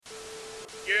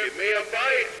Give me a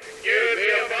bite. Give me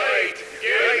a bite.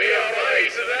 Give me a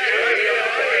bite of that. Give me a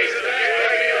bite of that. Give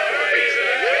me a bite of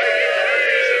that. Give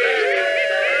me a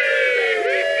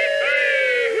piece of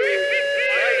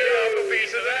that. I love a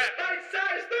piece of that.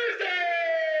 Bite-sized Thursday.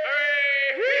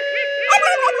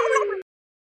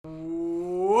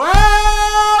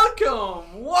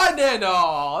 Welcome, one and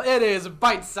all. It is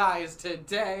bite-sized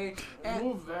today.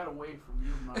 Move that away from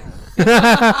your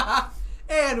mouth.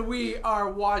 And we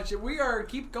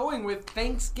keep going with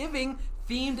Thanksgiving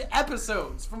themed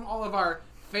episodes from all of our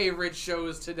favorite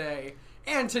shows today.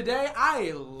 And today,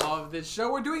 I love this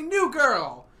show. We're doing New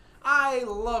Girl. I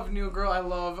love New Girl. I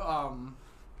love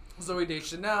Zooey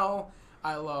Deschanel.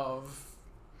 I'm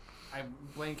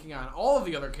blanking on all of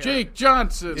the other characters. Jake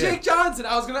Johnson. Jake Johnson.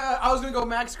 I was gonna go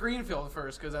Max Greenfield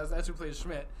first because that's who plays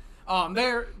Schmidt.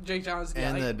 Jake Johnson.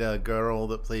 And the girl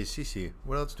that plays Cece.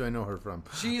 What else do I know her from?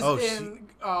 She's in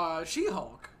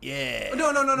She-Hulk. Yeah.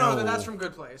 No, that's from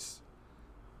Good Place.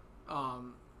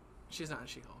 She's not in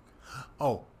She-Hulk.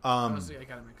 Oh, Honestly, I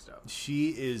got it mixed up. she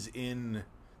is in.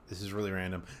 This is really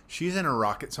random. She's in a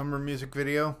Rocket Summer music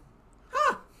video.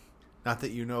 Huh. Not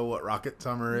that you know what Rocket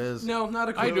Summer is. No, not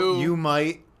a clue. I do. You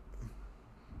might,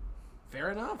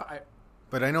 Fair enough.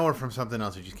 but I know her from something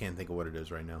else. I just can't think of what it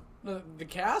is right now. The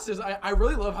cast is. I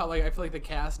really love how I feel like the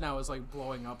cast now is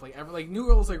blowing up. New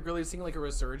Girl is really seeing a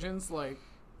resurgence. Not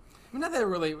that it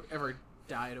really ever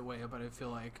died away, but I feel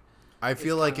like. I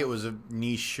feel like it was a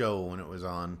niche show when it was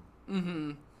on.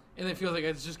 Mm-hmm. And it feels like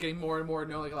it's just getting more and more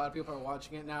known. A lot of people are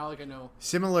watching it now. I know.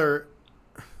 Similar.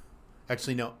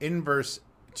 Actually, no. Inverse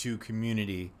to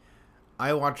Community.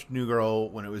 I watched New Girl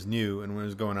when it was new and when it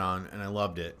was going on, and I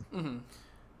loved it. Mm-hmm.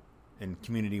 And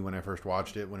Community, when I first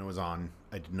watched it, when it was on,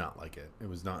 I did not like it. It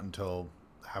was not until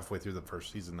halfway through the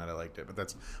first season that I liked it. But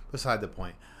that's beside the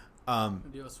point. Do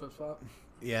you have a flip flop?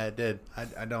 Yeah, it did.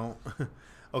 I don't.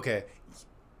 Okay.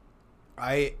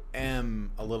 I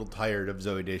am a little tired of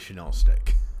Zooey Deschanel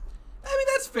stick. I mean,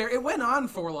 that's fair. It went on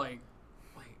for what, 8,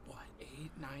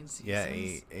 9 seasons? Yeah,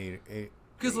 eight.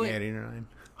 Because 8 or 9.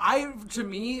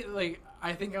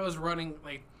 I think I was running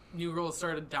New Girl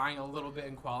started dying a little bit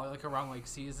in quality, around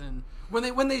season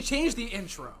when they changed the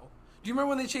intro. Do you remember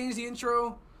when they changed the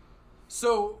intro?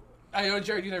 So I know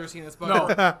Jared, you've never seen this, but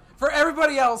No. For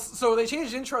everybody else, so they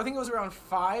changed the intro. I think it was around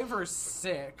 5 or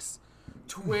 6,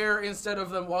 to where instead of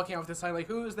them walking out with the sign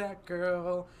 "Who's that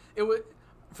girl?" it would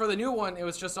for the new one.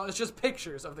 It's just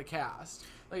pictures of the cast.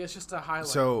 It's just a highlight.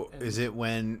 So is it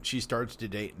when she starts to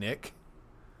date Nick?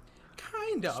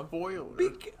 Kind of.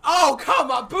 Spoiler. Oh,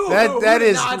 come on, boo! That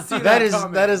is coming.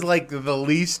 the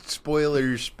least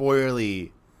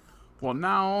spoilerly. Well,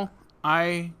 now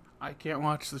I can't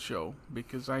watch the show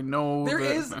because I know There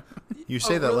that is. You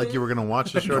say that like you were going to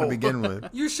watch the show to begin with.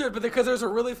 You should, but because there's a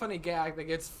really funny gag that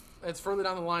it's further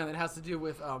down the line that has to do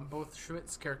with both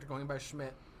Schmidt's character going by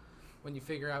Schmidt. When you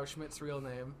figure out Schmidt's real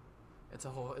name, it's a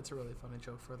really funny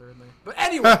joke further in there. But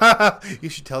anyway, You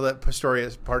should tell that story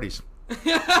at parties.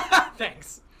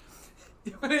 thanks.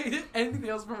 Anything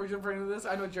else before we jump into this?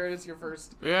 I know Jared, it's your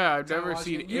first. Yeah, I've time never watching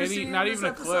seen it. You've any, seen not this even a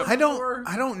episode? clip.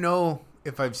 I don't know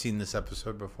if I've seen this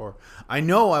episode before. I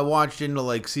know I watched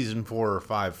into season 4 or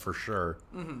 5 for sure.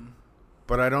 Mm-hmm.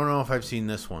 But I don't know if I've seen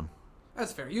this one.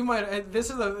 That's fair. You might. This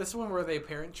is one where they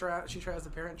parent trap. She tries to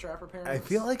parent trap her parents. I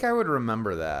feel like I would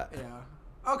remember that.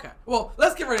 Yeah. Okay. Well,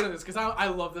 let's get right into this because I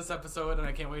love this episode and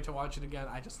I can't wait to watch it again.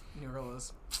 New Girl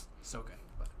is so good.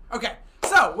 But, okay.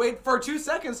 So wait for 2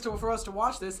 seconds for us to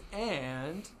watch this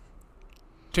and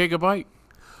Take a bite.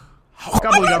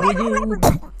 Gobbly gobbly goo.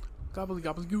 Gobbly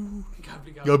gobbly goo.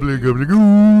 Gobbly gobbly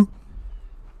goo.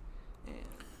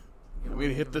 Want me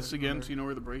to hit this again so you know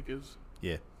where the break is?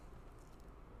 Yeah.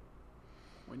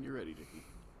 When you're ready, Dickie.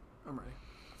 I'm ready.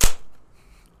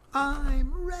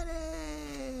 I'm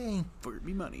ready. For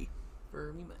me money.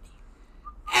 For me money.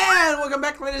 And welcome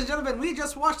back, ladies and gentlemen. We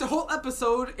just watched a whole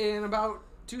episode in about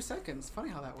 2 seconds. Funny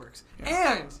how that works.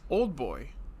 Yeah. And Old Boy.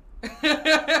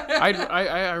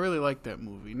 I really like that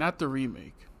movie. Not the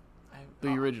remake.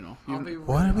 The original.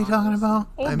 What are we talking about?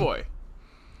 Old Boy.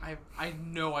 I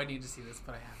know I need to see this,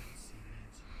 but I haven't seen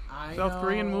it. South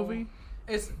Korean movie?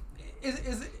 Isn't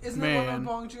it one of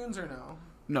Bong Joon's or no?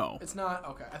 No. It's not?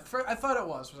 Okay. I thought it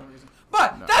was for some reason.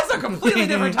 But that's a completely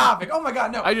different topic. Oh my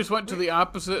god, no. I just went to the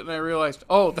opposite and I realized,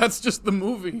 oh, that's just the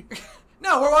movie.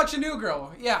 No, we're watching New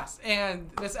Girl. Yes, and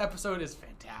this episode is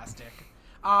fantastic.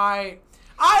 I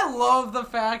love the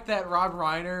fact that Rob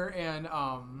Reiner and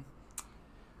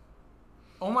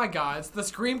oh my god, it's the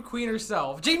Scream Queen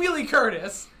herself, Jamie Lee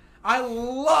Curtis. I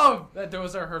love that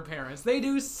those are her parents. They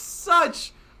do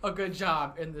such a good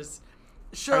job in this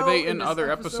show. Are they in this other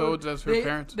episode. episodes as her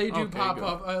parents? They do Okay, pop good.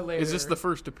 up later. Is this the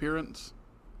first appearance?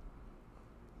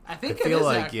 I I think feel it is.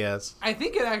 like yes. I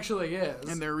think it actually is.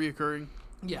 And they're reoccurring?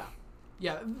 Yeah.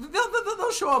 Yeah,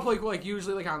 they'll show up like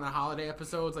usually like on the holiday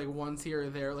episodes, like once here or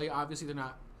there. Like obviously they're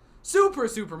not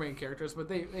super main characters, but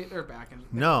they're back in.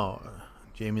 No,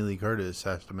 Jamie Lee Curtis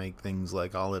has to make things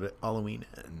like Halloween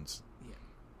Ends.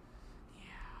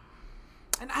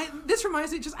 And this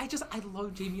reminds me, I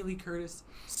love Jamie Lee Curtis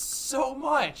so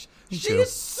much. Me She too.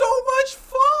 is so much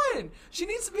fun. She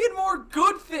needs to be in more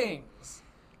good things.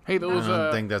 Hey, I those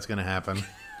don't think that's gonna happen.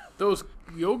 those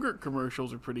yogurt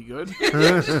commercials are pretty good. She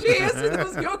is in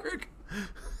those yogurt.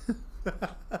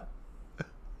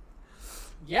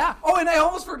 Yeah. Oh, and I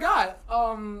almost forgot.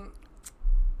 Oh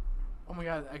my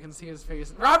God, I can see his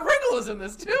face. Rob Riggle is in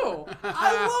this too.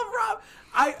 I love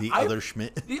Rob. The other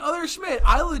Schmidt. The other Schmidt.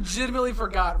 I legitimately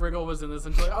forgot Riggle was in this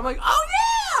until I'm like, oh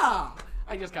yeah!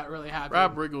 I just got really happy.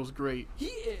 Rob Riggle's great.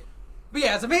 But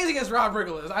yeah, as amazing as Rob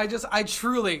Riggle is, I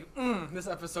truly, this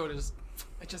episode is,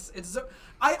 it's so,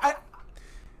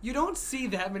 you don't see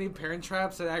that many Parent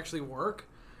Traps that actually work.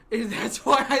 And that's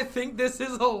why I think this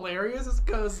is hilarious, is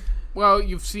because... Well,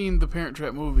 you've seen the Parent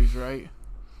Trap movies, right?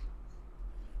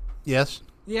 Yes,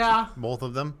 Yeah. both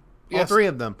of them. Yes. All three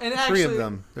of them. And Three actually- of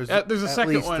them. There's a at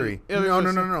second least one. three. Yeah,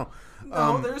 there's No.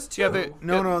 No, there's two. yeah,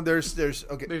 No. There's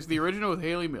okay. There's the original with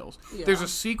Haley Mills. Yeah. There's a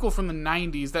sequel from the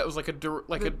 90s that was like it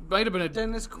might have been a...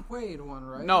 Dennis Quaid one,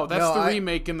 right? No, that's No, the I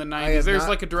remake in the 90s. have There's not-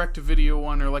 like a direct-to-video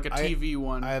one or like a TV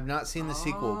one. I have not seen the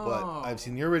sequel, but Oh. I've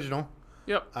seen the original.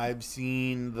 Yep. I've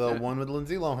seen the one with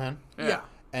Lindsay Lohan, Yeah.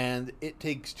 and It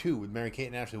Takes Two with Mary-Kate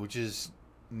and Ashley, which is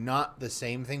not the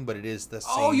same thing, but it is the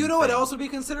same. Oh, you know what thing. else would be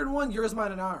considered one? Yours,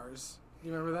 Mine, and Ours.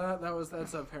 You remember that?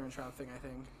 That's a Parent Trap thing, I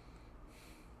think.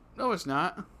 No, it's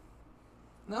not.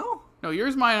 No? No,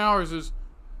 Yours, Mine, and Ours is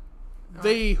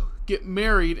they get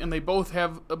married and they both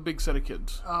have a big set of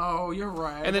kids. Oh, you're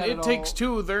right. And then I It got Takes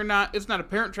all- Two, it's not a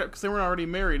Parent Trap because they weren't already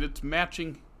married. It's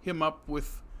matching him up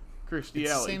with Kirstie It's the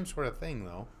Alley. same sort of thing,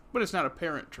 though. But it's not a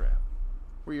Parent Trap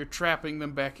where you're trapping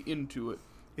them back into it.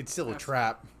 It's still a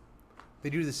trap. They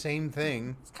do the same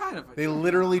thing. It's kind of a They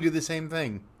literally do the same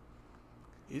thing.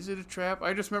 Is it a trap?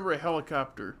 I just remember a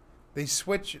helicopter. They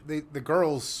switch. The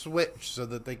girls switch so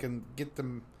that they can get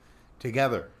them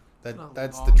together. It's been a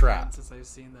That's long the time trap. Since I've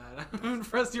seen that. I'm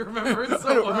impressed you remember it so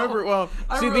I don't well. remember. Well,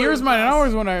 I'm see, really the Yours, Mine, and impressed.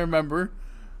 Ours one I remember,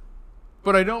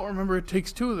 but I don't remember It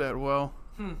Takes Two that well.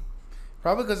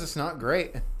 Probably because it's not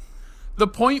great. The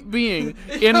point being,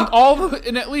 in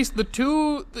at least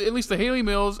the Haley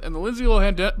Mills and the Lindsay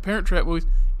Lohan Parent Trap movies,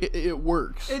 it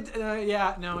works. It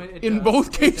In does.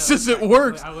 both cases, does. it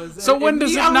works. So when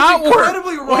does it not work?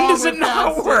 incredibly When wrong does it with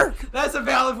not that work? statement. That's a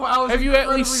valid point. I was Have you at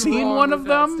least incredibly seen wrong one with of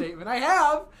that them? Statement. I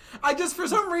have. I just, for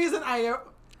some reason,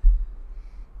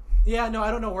 yeah, no, I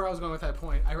don't know where I was going with that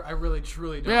point. I really,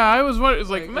 truly don't. Yeah, I was wondering. It's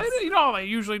like, Like, they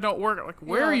usually don't work. Like,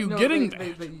 where are you no, getting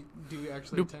they, that? They do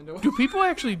actually tend to. Do people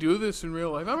actually do this in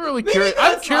real life? I'm really Maybe curious.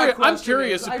 that's my I'm question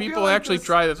curious is, if I feel people like actually this-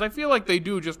 try this. I feel like they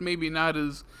do, just maybe not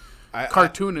as I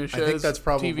cartoonish think as that's TV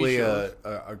probably shows.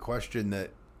 a question that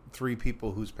three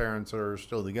people whose parents are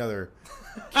still together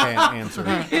can't answer.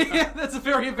 Yeah, that's a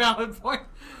very valid point.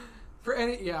 For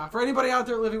anybody out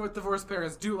there living with divorced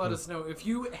parents, do let us know if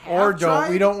you have Or don't. tried.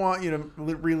 We don't want you to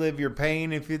relive your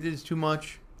pain if it is too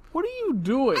much. What are you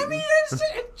doing? I mean, it's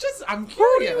just I'm Who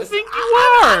curious. do you think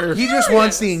you I'm are? He just curious.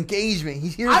 wants the engagement.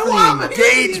 He's here I for want the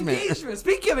the engagement.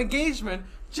 Speaking of engagement,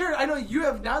 Jared, I know you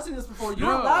have not seen this before. You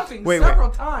were No. laughing Wait. several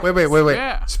times. Wait.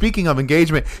 Yeah. Speaking of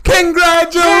engagement,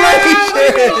 congratulations!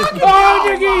 Oh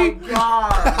my god!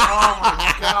 Oh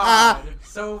my god!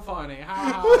 So funny.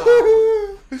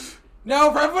 Ha.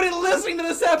 No, for everybody listening to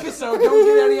this episode, don't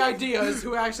get any ideas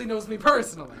who actually knows me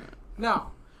personally. No.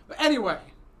 But anyway.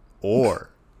 Or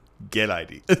get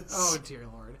ideas. Oh, dear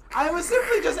Lord. I was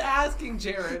simply just asking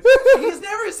Jared. He's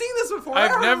never seen this before. I I've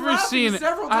heard him never laughing seen it.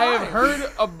 several I have times.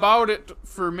 heard about it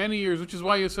for many years, which is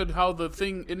why you said how the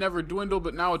thing it never dwindled,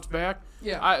 but now it's back.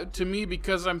 Yeah. To me,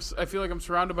 because I feel like I'm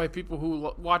surrounded by people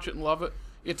who watch it and love it.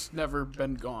 It's never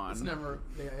been gone. It's never.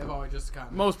 They've always just kind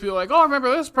of. Most people are like, oh, I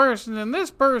remember this person and this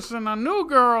person, a new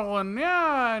girl,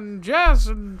 and Jess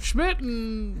and Schmidt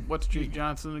and what's Jake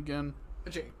Johnson again?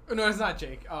 Jake. No, it's not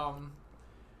Jake.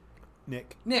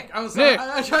 Nick. Nick. I was Nick.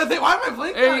 I trying to think. Why am I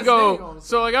blanking There on you his go. name?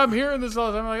 So like I'm hearing this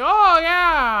all the time. I'm like, oh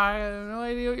yeah, I have no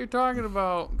idea what you're talking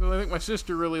about because I think my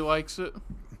sister really likes it,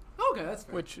 Okay, that's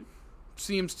fair. which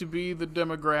seems to be the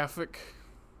demographic.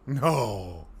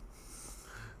 No.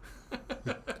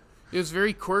 It was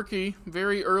very quirky,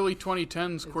 very early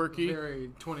 2010s quirky, Very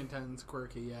 2010s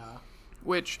quirky, yeah.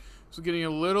 which It's getting a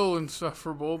little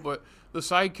insufferable, but the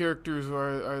side characters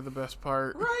are the best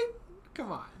part. Right?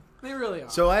 Come on. They really are.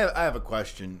 So I have a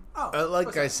question. Oh,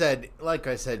 like I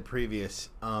said previous,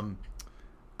 I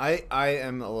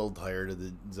am a little tired of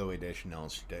the Zoe Deschanel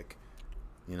shtick.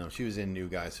 You know, she was in New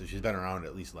Guy, so she's been around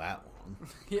at least that long.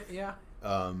 Yeah.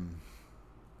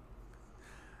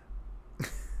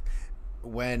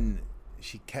 When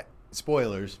she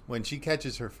spoilers, when she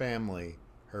catches her family,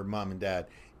 her mom and dad,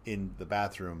 in the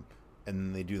bathroom, and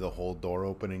then they do the whole door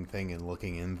opening thing and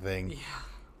looking in thing. Yeah.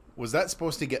 Was that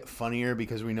supposed to get funnier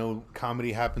because we know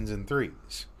comedy happens in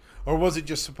threes? Or was it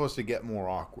just supposed to get more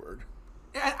awkward?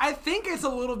 I think it's a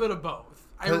little bit of both.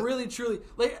 I really, truly...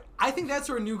 Like, I think that's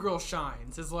where New Girl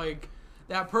shines. Is, like,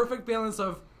 that perfect balance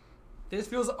of, this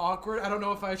feels awkward, I don't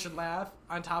know if I should laugh,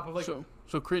 on top of, like...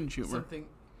 So cringe humor. Something...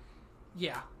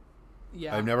 Yeah.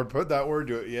 Yeah. I've never put that word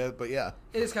to it yet, but yeah.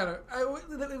 It is kind of...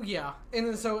 Yeah. And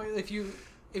then so, if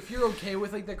you're okay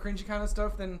with, like, that cringy kind of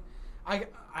stuff, then I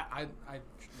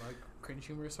like cringe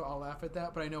humor, so I'll laugh at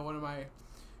that. But I know one of my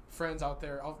friends out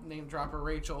there, I'll name drop her,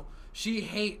 Rachel, she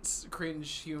hates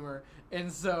cringe humor,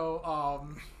 and so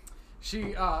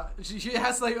she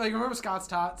has like remember Scott's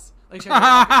Tots? Like she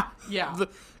yeah.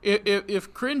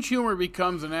 If cringe humor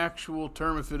becomes an actual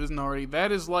term, if it isn't already,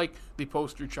 that is like the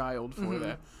poster child for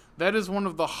that. That is one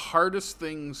of the hardest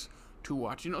things to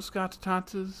watch. You know what Scott's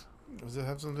Tots is? Does it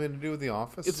have something to do with The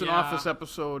Office? It's an Office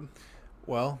episode.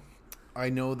 Well, I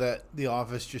know that The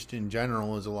Office, just in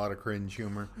general, is a lot of cringe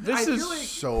humor. This is like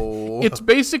so... It's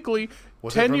basically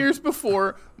Was 10 it from- years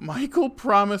before Michael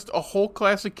promised a whole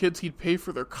class of kids he'd pay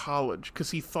for their college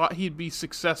because he thought he'd be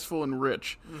successful and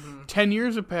rich. 10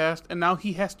 years have passed, and now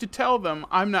he has to tell them,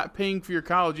 I'm not paying for your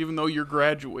college even though you're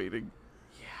graduating.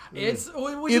 It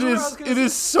It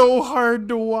is so hard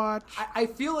to watch. I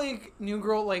feel like New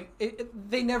Girl, like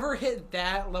they never hit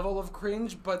that level of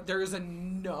cringe, but there's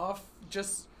enough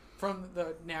just from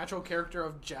the natural character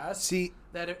of Jess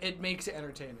that it makes it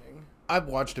entertaining. I've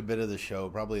watched a bit of the show,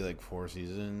 probably like 4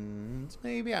 seasons,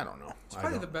 maybe. I don't know. It's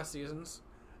probably the best seasons,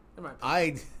 in my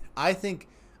opinion.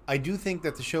 I do think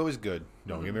that the show is good.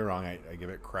 Don't get me wrong. I give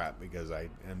it crap because I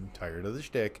am tired of the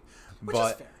shtick, Which is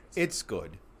but fair. it's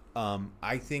good.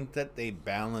 I think that they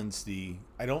balance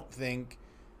I don't think.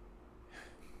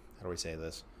 How do I say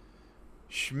this?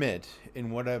 Schmidt,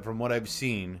 from what I've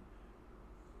seen,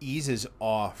 eases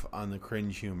off on the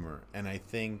cringe humor, and I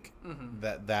think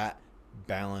that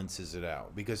balances it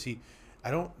out because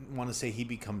I don't want to say he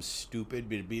becomes stupid,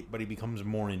 but he becomes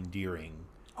more endearing.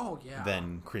 Oh yeah.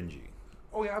 Than cringy.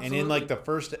 Oh yeah, absolutely. And in like the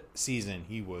first season,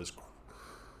 he was.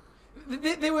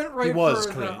 They went right He was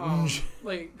for cringe. the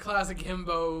like classic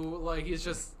himbo. Like he's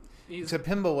Except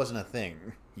himbo wasn't a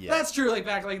thing. Yeah, that's true. Like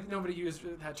back, like nobody used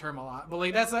that term a lot, but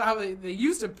like that's how they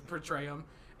used to portray him.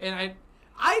 And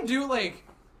I do like.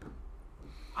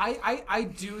 I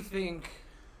do think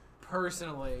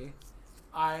personally,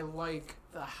 I like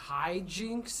the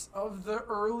hijinks of the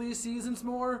early seasons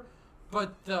more,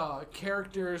 but the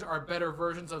characters are better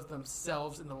versions of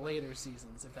themselves in the later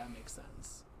seasons, if that makes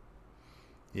sense.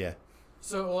 Yeah.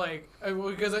 So like,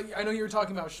 because I know you were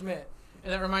talking about Schmidt,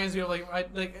 and that reminds me of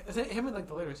him in like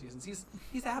the later seasons.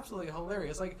 He's absolutely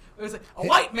hilarious. Like it was like a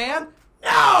white man.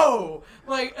 No,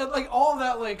 like all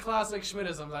that like classic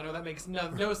Schmidtisms. I know that makes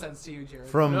no sense to you, Jared.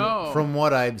 From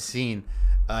what I've seen,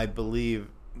 I believe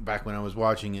back when I was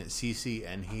watching it, Cece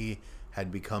and he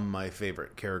had become my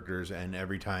favorite characters, and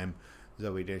every time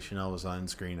Zoe Deschanel was on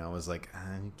screen, I was like,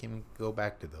 can we go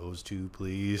back to those two,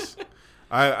 please?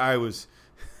 I was.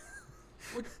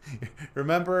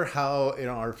 Remember how in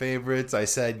our favorites I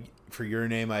said for your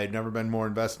name I had never been more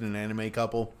invested in an anime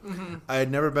couple? I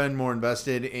had never been more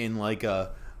invested in like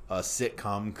a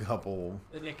sitcom couple.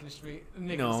 The Nick and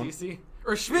Cece,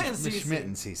 or Schmidt and Cece. Schmidt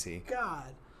and Cece.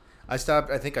 God. I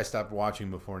think I stopped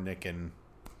watching before Nick and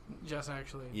Jess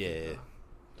actually. Yeah.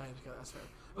 That's fair.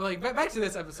 But like back to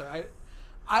this episode,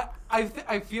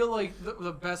 I feel like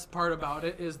the best part about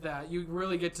it is that you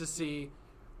really get to see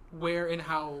where and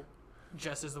how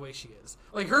Jess is the way she is.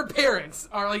 Like her parents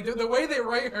are like the way they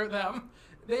write them.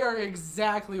 They are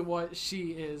exactly what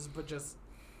she is, but just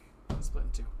split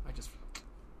in two.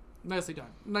 Nicely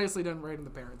done writing the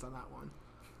parents on that one.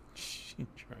 She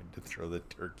tried to throw the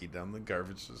turkey down the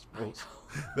garbage disposal.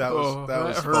 That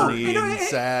was funny and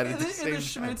sad at the same and the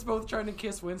time. Schmidts both trying to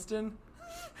kiss Winston.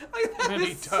 Like that And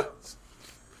he does.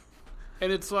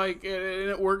 And it's like, and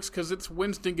it works because it's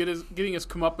Winston getting his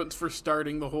comeuppance for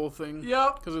starting the whole thing.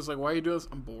 Yep. Because it's like, why are you doing this?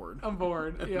 I'm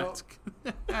bored. And yep.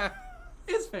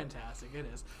 It's fantastic. It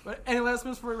is. But any last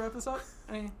minutes before we wrap this up?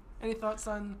 Any thoughts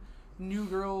on New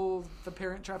Girl, the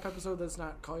Parent Trap episode that's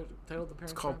not titled The Parent Trap?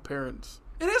 It's called Parents.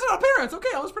 It is an appearance. Okay,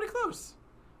 I was pretty close.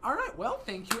 All right, well,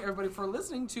 thank you everybody for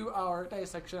listening to our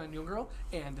dissection on New Girl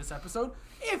and this episode.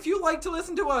 If you'd like to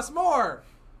listen to us more,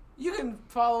 you can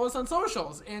follow us on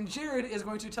socials, and Jared is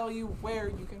going to tell you where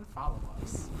you can follow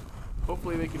us.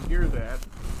 Hopefully they can hear that.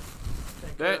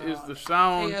 That is the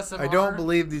sound. ASMR. I don't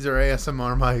believe these are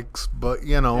ASMR mics, but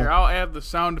you know. Here, I'll add the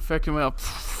sound effect in my.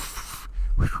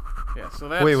 Yeah, so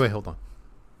that's. Wait, hold on.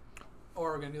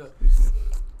 Or we're going to do that.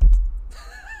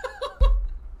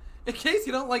 In case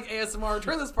you don't like ASMR,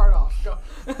 turn this part off. Go.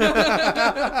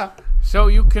 So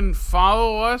you can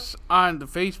follow us on the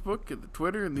Facebook and the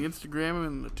Twitter and the Instagram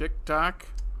and the TikTok.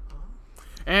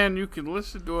 And you can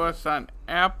listen to us on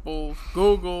Apple,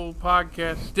 Google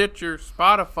Podcast, Stitcher,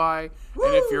 Spotify. Woo!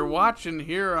 And if you're watching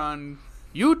here on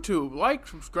YouTube, like,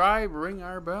 subscribe, ring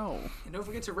our bell. And don't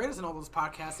forget to rate us on all those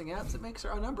podcasting apps. It makes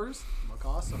our numbers look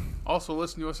awesome. Also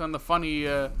listen to us on the funny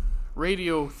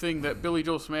radio thing that Billy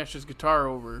Joel smashed his guitar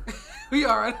over. We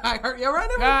are on iHeart. Yeah, we're on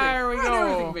everything. There we We're on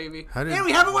go. everything, baby. How did And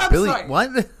we have a website. Billy,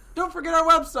 what? Don't forget our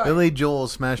website. Billy Joel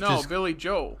smashed No, his... Billy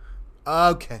Joe.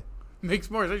 Okay.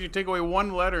 Makes more sense. You take away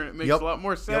one letter and it makes a lot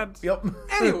more sense. Yep.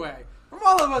 Anyway, from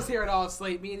all of us here at All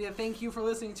Slate Media, thank you for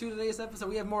listening to today's episode.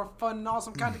 We have more fun and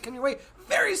awesome content coming your way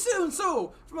very soon.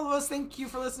 So, from all of us, thank you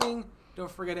for listening.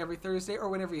 Don't forget every Thursday or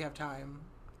whenever you have time.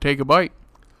 Take a bite.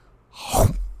 Bite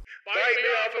me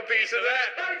off a piece of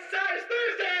that. Bite-sized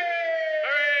Thursday!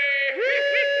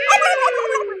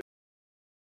 Hooray!